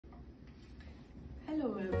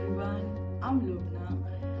Hello everyone, I'm Lubna.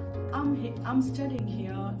 I'm studying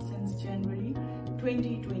here since January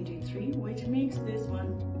 2023, which makes this one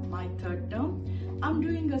my third term. I'm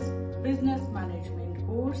doing a business management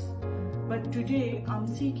course, but today I'm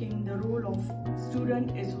seeking the role of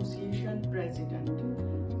Student Association President.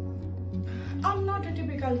 I'm not a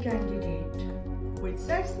typical candidate. Which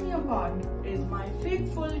sets me apart is my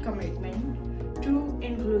faithful commitment to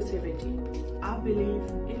inclusivity. I believe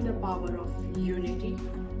in the power of unity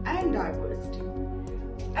and diversity.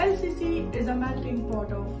 LCC is a melting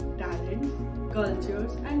pot of talents,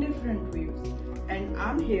 cultures and different views, and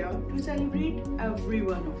I'm here to celebrate every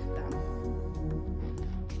one of them.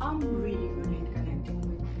 I'm really good at connecting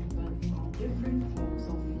with people from different walks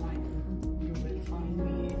of life. You will find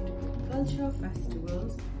me at culture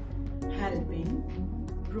festivals, helping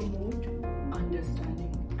promote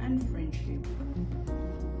understanding and friendship.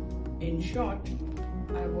 In short,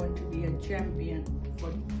 I want to be a champion for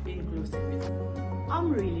inclusivity.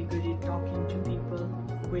 I'm really good at talking to people,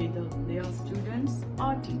 whether they are students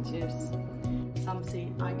or teachers. Some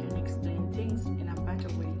say I can explain things in a better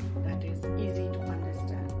way that is easy to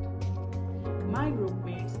understand. My group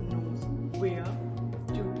mates knows where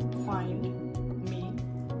to find me,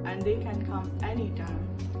 and they can come anytime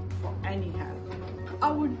for any help.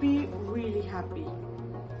 I would be really happy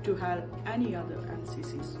to help any other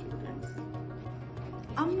NCC students.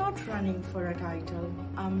 I'm not running for a title,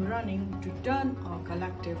 I'm running to turn our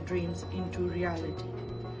collective dreams into reality.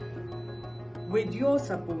 With your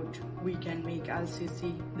support, we can make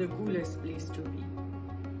LCC the coolest place to be.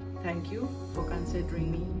 Thank you for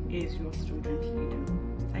considering me as your student leader.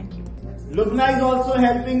 Thank you. Lubna is also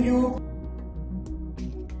helping you